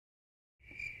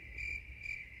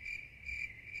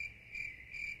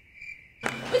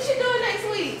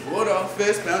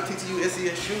Bulldogfest, Mount TTU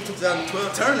SCSU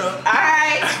 2012 turn up.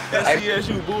 Alright.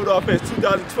 SCSU Bulldogfest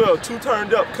 2012, 2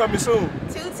 turned up, coming soon.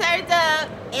 2 turned up,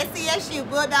 SCSU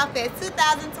Bulldogfest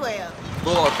 2012.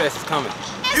 Bulldogfest is coming.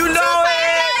 You know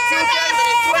it!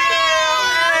 2012!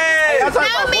 Hey, y'all talking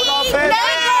about Bulldogfest?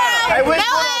 Hey, when's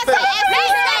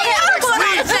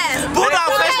Bulldogfest?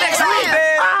 Bulldogfest next week,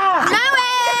 man!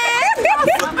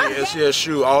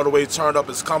 SCSU all the way turned up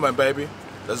is coming, baby.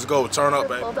 Let's go, turn up,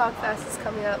 baby. Bulldogfest is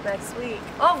coming up next week.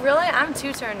 Oh, really? I'm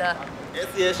 2 turned up.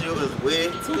 SCSU is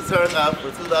way 2 turned up for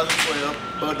 2012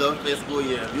 Bulldogfest school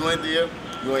year. If you ain't there,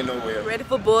 you ain't nowhere. Ready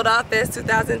for Bulldogfest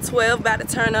 2012, about to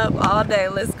turn up all day.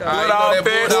 Let's go.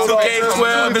 Bulldogfest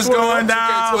 2K12 is going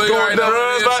down. The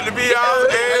run's about to be out.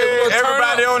 Hey,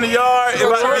 everybody on the yard. It's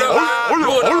about to be live.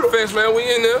 Bulldogfest, man, we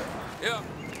in there. Yeah.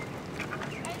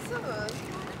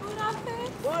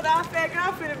 Bulldogfest,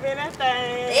 girl, finna be that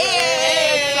thing.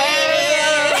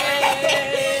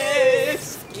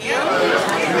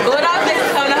 Bulldogfest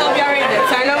is coming. I hope y'all ready to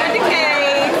turn over the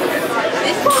cake.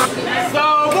 So,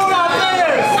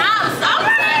 Bulldogfest!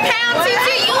 Pound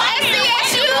TTU,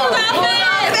 SCSU.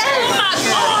 Bulldogfest. Oh my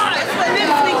God. For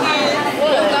this weekend.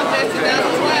 Bulldogfest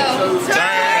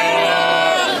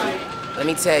 2012. Let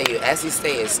me tell you, SC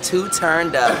State is 2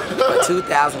 turned up for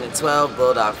 2012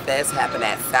 Bulldogfest happened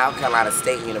at South Carolina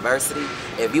State University.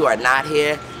 If you are not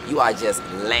here, you are just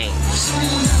lame.